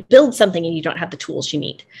who's trying to build something and you don't have the tools you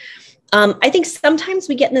need. I think sometimes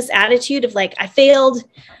we get in this attitude of like, I failed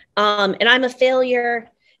and I'm a failure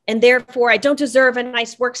and therefore I don't deserve a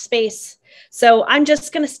nice workspace. So I'm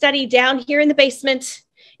just going to study down here in the basement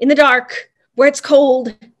in the dark where it's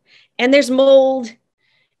cold and there's mold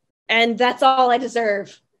and that's all I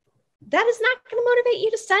deserve. That is not going to motivate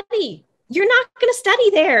you to study. You're not going to study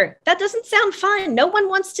there. That doesn't sound fun. No one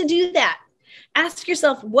wants to do that. Ask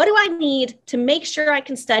yourself, what do I need to make sure I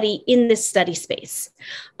can study in this study space?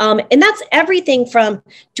 And that's everything from,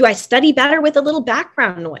 do I study better with a little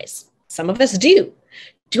background noise? Some of us do.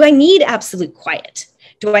 Do I need absolute quiet?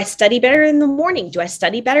 Do I study better in the morning? Do I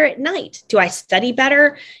study better at night? Do I study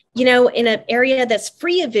better, you know, in an area that's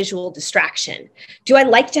free of visual distraction? Do I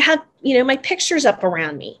like to have, you know, my pictures up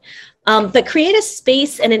around me? But create a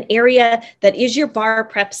space and an area that is your bar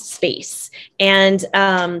prep space and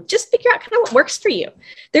just figure out kind of what works for you.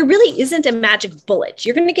 There really isn't a magic bullet.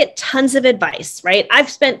 You're going to get tons of advice, right? I've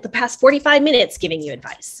spent the past 45 minutes giving you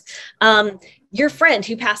advice. Your friend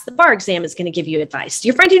who passed the bar exam is going to give you advice.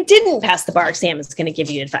 Your friend who didn't pass the bar exam is going to give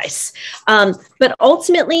you advice. But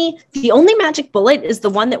ultimately, the only magic bullet is the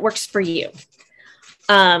one that works for you.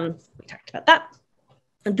 We talked about that.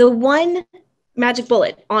 The one magic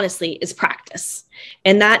bullet, honestly, is practice.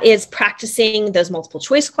 And that is practicing those multiple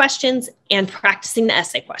choice questions and practicing the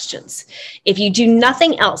essay questions. If you do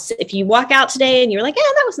nothing else, if you walk out today and you're like, yeah,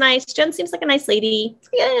 that was nice. Jen seems like a nice lady.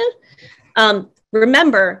 Yeah.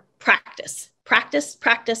 Remember, practice. Practice,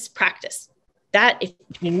 practice, practice. That, if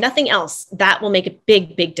you do nothing else, that will make a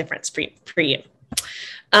big, big difference for you.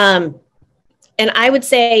 And I would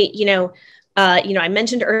say, I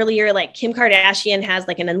mentioned earlier, like Kim Kardashian has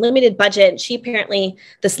like an unlimited budget. She apparently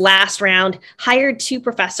this last round hired 2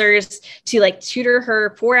 professors to like tutor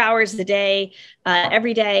her 4 hours a day,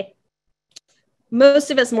 every day. Most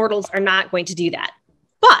of us mortals are not going to do that,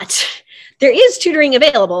 but there is tutoring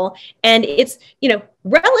available and it's,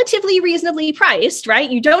 relatively reasonably priced, right?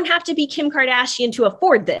 You don't have to be Kim Kardashian to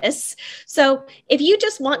afford this. So if you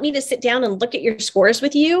just want me to sit down and look at your scores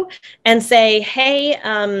with you and say, hey,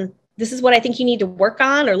 this is what I think you need to work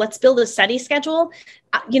on, or let's build a study schedule.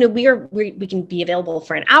 We can be available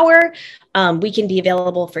for an hour. We can be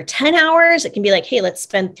available for 10 hours. It can be like, hey, let's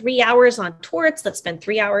spend 3 hours on torts. Let's spend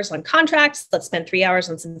 3 hours on contracts. Let's spend 3 hours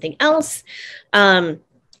on something else.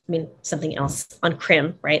 Something else on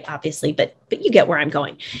crim, right? Obviously, but you get where I'm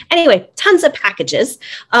going. Anyway, tons of packages.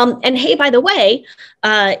 And hey, by the way,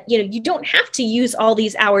 you don't have to use all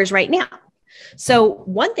these hours right now. So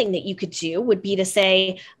one thing that you could do would be to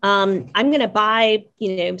say, I'm going to buy,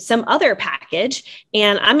 some other package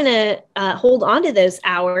and I'm going to hold on to those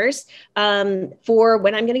hours for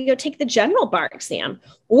when I'm going to go take the general bar exam,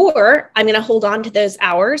 or I'm going to hold on to those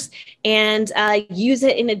hours and use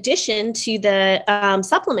it in addition to the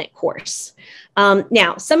supplement course.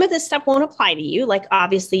 Now, some of this stuff won't apply to you. Like,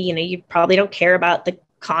 obviously, you probably don't care about the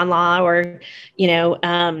con law or,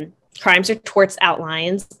 crimes or torts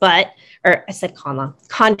outlines,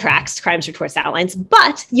 contracts, crimes or torts outlines,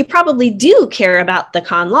 but you probably do care about the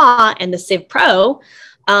con law and the Civ Pro.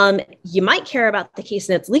 You might care about the case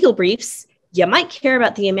notes legal briefs. You might care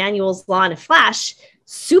about the Emmanuel's Law in a Flash,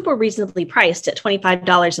 super reasonably priced at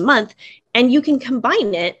 $25 a month. And you can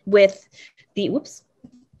combine it with the,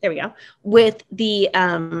 with the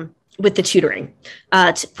with the tutoring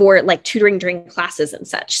for like tutoring during classes and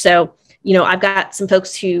such. So, you know, I've got some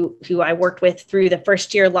folks who I worked with through the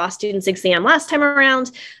first year law students exam last time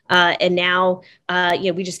around. And now,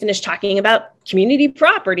 you know, we just finished talking about community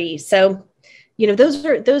property. So, you know,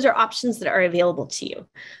 those are options that are available to you.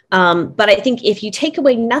 But I think if you take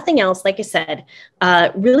away nothing else, like I said,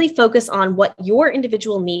 really focus on what your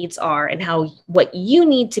individual needs are and what you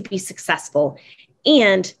need to be successful,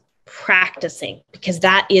 and practicing, because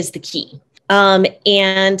that is the key.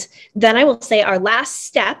 And then I will say our last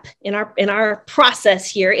step in our process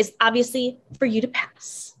here is obviously for you to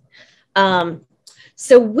pass.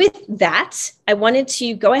 So with that, I wanted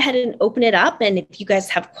to go ahead and open it up. And if you guys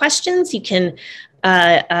have questions, you can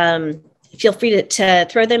feel free to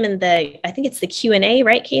throw them in I think it's the Q&A,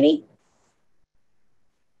 right, Katie?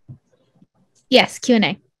 Yes,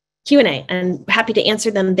 Q&A. Q&A, and happy to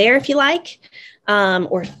answer them there if you like,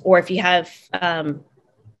 or if you have, I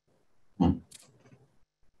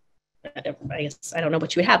guess I don't know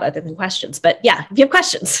what you would have other than questions, but yeah, if you have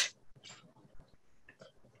questions.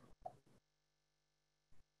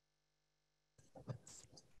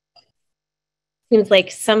 Seems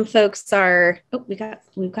like some folks are, oh, we've got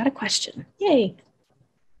a question. Yay.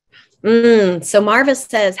 So Marva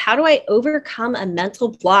says, how do I overcome a mental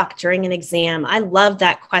block during an exam? I love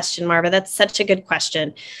that question, Marva. That's such a good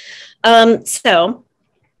question. So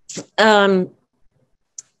I'll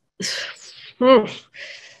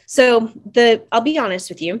be honest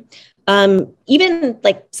with you. Even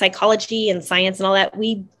like psychology and science and all that,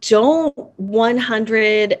 we don't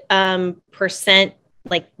 100%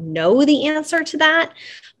 like know the answer to that.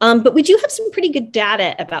 But we do have some pretty good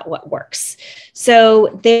data about what works.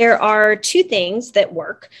 So there are two things that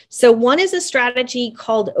work. So one is a strategy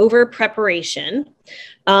called over preparation.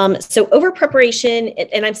 So over preparation,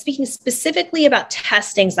 and I'm speaking specifically about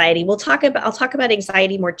test anxiety. I'll talk about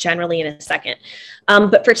anxiety more generally in a second.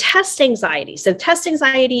 But for test anxiety, so test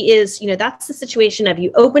anxiety is, you know, that's the situation of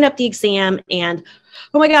you open up the exam and,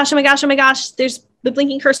 oh my gosh, there's the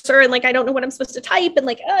blinking cursor and like, I don't know what I'm supposed to type. And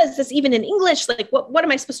like, is this even in English? Like, what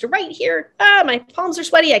am I supposed to write here? My palms are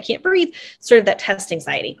sweaty. I can't breathe. Sort of that test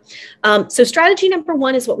anxiety. So strategy number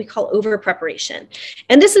one is what we call over preparation.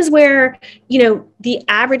 And this is where, you know, the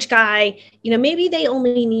average guy, you know, maybe they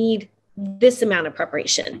only need this amount of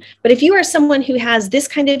preparation. But if you are someone who has this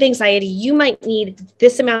kind of anxiety, you might need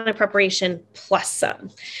this amount of preparation plus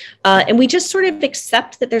some. And we just sort of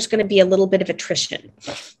accept that there's going to be a little bit of attrition.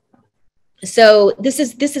 So this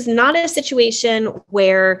is not a situation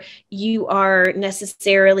where you are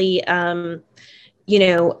necessarily, going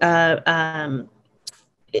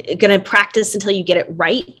to practice until you get it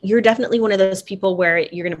right. You're definitely one of those people where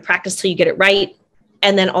you're going to practice till you get it right,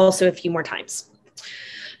 and then also a few more times.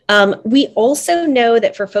 We also know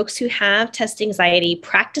that for folks who have test anxiety,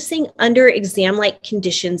 practicing under exam-like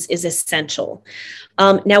conditions is essential.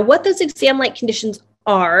 Now, what those exam-like conditions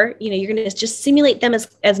are, you know, you're going to just simulate them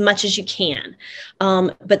as much as you can.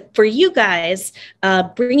 But for you guys,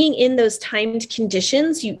 bringing in those timed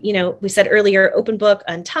conditions, you know, we said earlier, open book,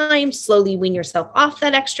 untimed, slowly wean yourself off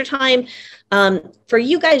that extra time. For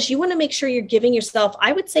you guys, you want to make sure you're giving yourself,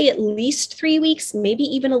 I would say, at least 3 weeks, maybe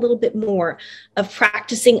even a little bit more of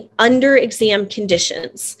practicing under exam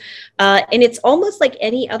conditions. And it's almost like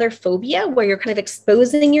any other phobia where you're kind of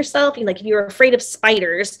exposing yourself. You know, like if you're afraid of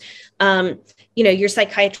spiders, you know, your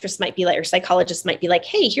psychiatrist might be like, or psychologist might be like,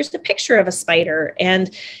 hey, here's the picture of a spider. And,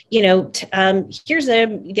 you know, here's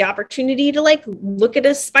the opportunity to like look at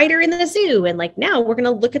a spider in the zoo. And like, now we're going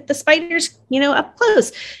to look at the spiders, you know, up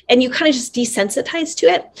close, and you kind of just desensitize to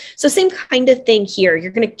it. So same kind of thing here.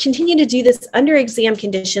 You're going to continue to do this under exam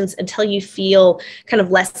conditions until you feel kind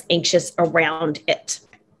of less anxious around it.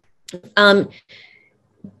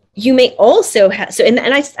 You may also have, so, and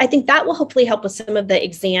I think that will hopefully help with some of the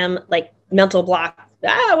exam, like mental block.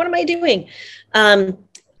 What am I doing?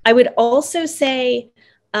 I would also say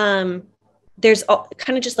there's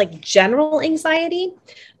kind of just like general anxiety.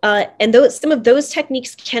 And some of those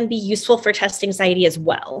techniques can be useful for test anxiety as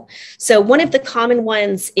well. So one of the common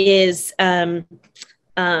ones is those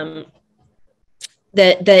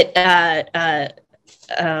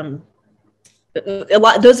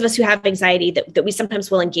of us who have anxiety that we sometimes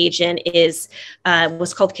will engage in is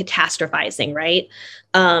what's called catastrophizing, right?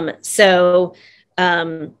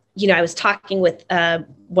 You know, I was talking with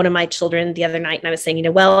one of my children the other night, and I was saying, you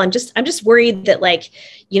know, well, I'm just worried that, like,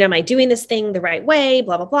 you know, am I doing this thing the right way?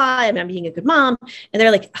 Blah, blah, blah. Am I being a good mom? And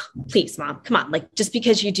they're like, oh, please, mom, come on. Like, just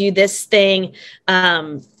because you do this thing,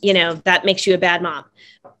 you know, that makes you a bad mom.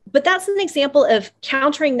 But that's an example of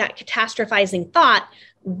countering that catastrophizing thought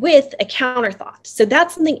with a counter thought. So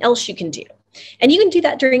that's something else you can do. And you can do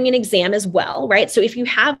that during an exam as well, right? So if you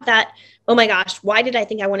have that, oh my gosh, why did I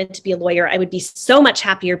think I wanted to be a lawyer? I would be so much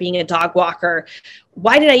happier being a dog walker.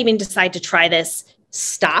 Why did I even decide to try this?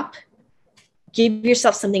 Stop. Give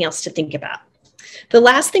yourself something else to think about. The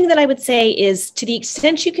last thing that I would say is, to the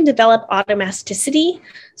extent you can develop automaticity,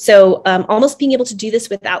 so almost being able to do this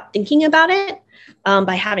without thinking about it,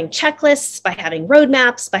 by having checklists, by having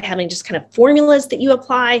roadmaps, by having just kind of formulas that you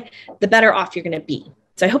apply, the better off you're going to be.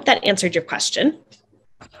 So I hope that answered your question.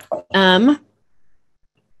 Then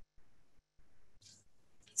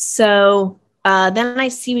I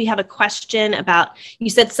see we have a question about, you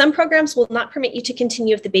said some programs will not permit you to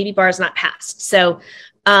continue if the baby bar is not passed. So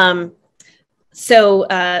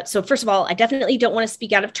first of all, I definitely don't want to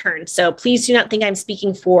speak out of turn. So please do not think I'm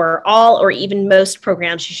speaking for all or even most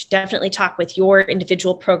programs. You should definitely talk with your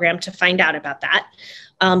individual program to find out about that.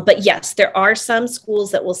 But yes, there are some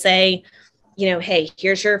schools that will say, hey,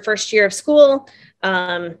 here's your first year of school.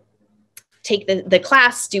 Take the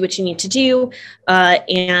class, do what you need to do.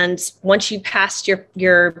 And once you've passed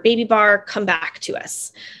your baby bar, come back to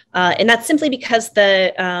us. And that's simply because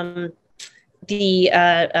the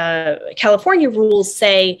California rules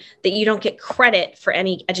say that you don't get credit for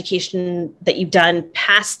any education that you've done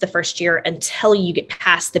past the first year until you get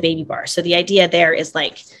past the baby bar. So the idea there is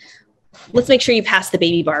like, let's make sure you pass the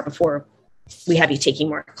baby bar before we have you taking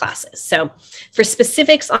more classes. So for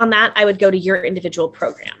specifics on that, I would go to your individual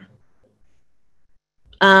program.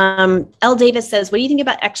 L. Davis says, what do you think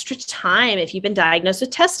about extra time if you've been diagnosed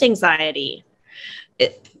with test anxiety?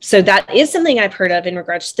 So that is something I've heard of in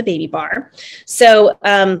regards to the baby bar. So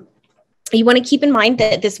you want to keep in mind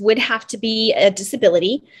that this would have to be a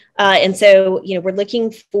disability. And so, we're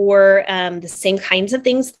looking for the same kinds of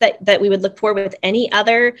things that we would look for with any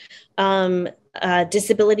other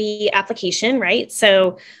disability application, right?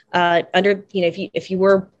 So if you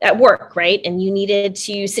were at work, right, and you needed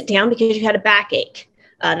to sit down because you had a backache,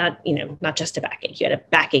 not just a backache, you had a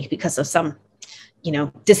backache because of some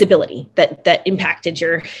disability that impacted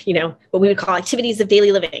your, what we would call activities of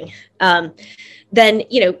daily living, then,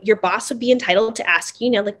 your boss would be entitled to ask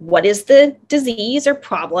you, like, what is the disease or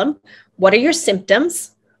problem? What are your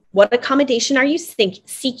symptoms? What accommodation are you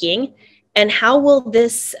seeking? And how will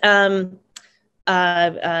this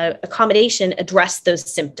accommodation address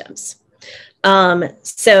those symptoms?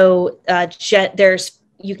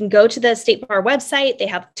 You can go to the State Bar website. They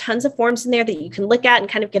have tons of forms in there that you can look at and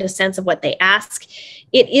kind of get a sense of what they ask.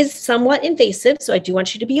 It is somewhat invasive, so I do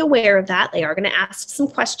want you to be aware of that. They are going to ask some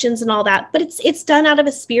questions and all that, but it's done out of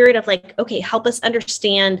a spirit of like, okay, help us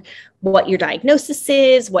understand what your diagnosis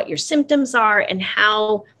is, what your symptoms are, and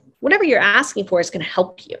how whatever you're asking for is going to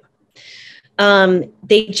help you.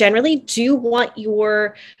 They generally do want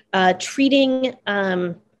your treating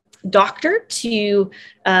doctor to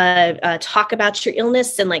talk about your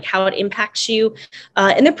illness and like how it impacts you.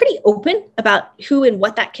 And they're pretty open about who and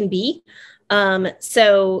what that can be. Could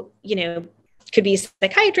be a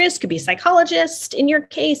psychiatrist, could be a psychologist in your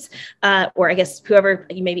case, or I guess whoever,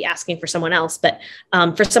 you may be asking for someone else, but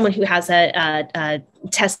for someone who has a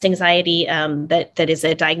test anxiety that is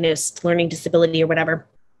a diagnosed learning disability or whatever.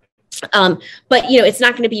 But it's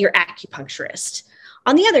not going to be your acupuncturist.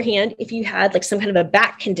 On the other hand, if you had like some kind of a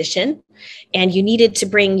back condition and you needed to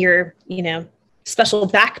bring your, special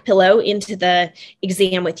back pillow into the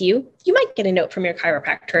exam with you, you might get a note from your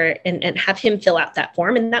chiropractor and have him fill out that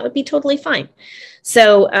form, and that would be totally fine.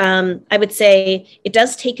 So I would say it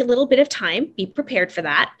does take a little bit of time. Be prepared for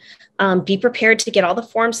that. Be prepared to get all the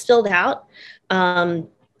forms filled out.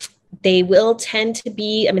 They will tend to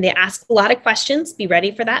be, they ask a lot of questions. Be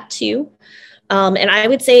ready for that too. And I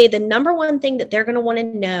would say the number one thing that they're going to want to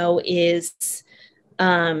know is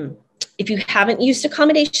if you haven't used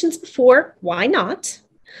accommodations before, why not?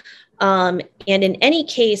 And in any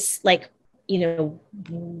case, why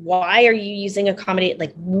are you using accommodate?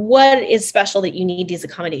 Like, what is special that you need these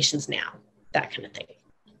accommodations now? That kind of thing.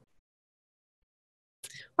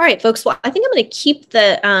 All right, folks. Well, I think I'm going to keep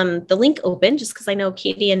the link open just because I know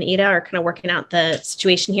Katie and Ada are kind of working out the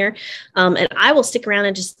situation here. And I will stick around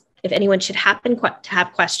and just, if anyone should happen to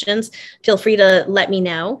have questions, feel free to let me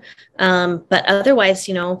know. But otherwise,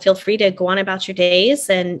 feel free to go on about your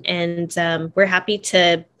days, and we're happy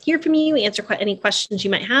to hear from you, answer any questions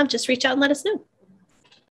you might have. Just reach out and let us know.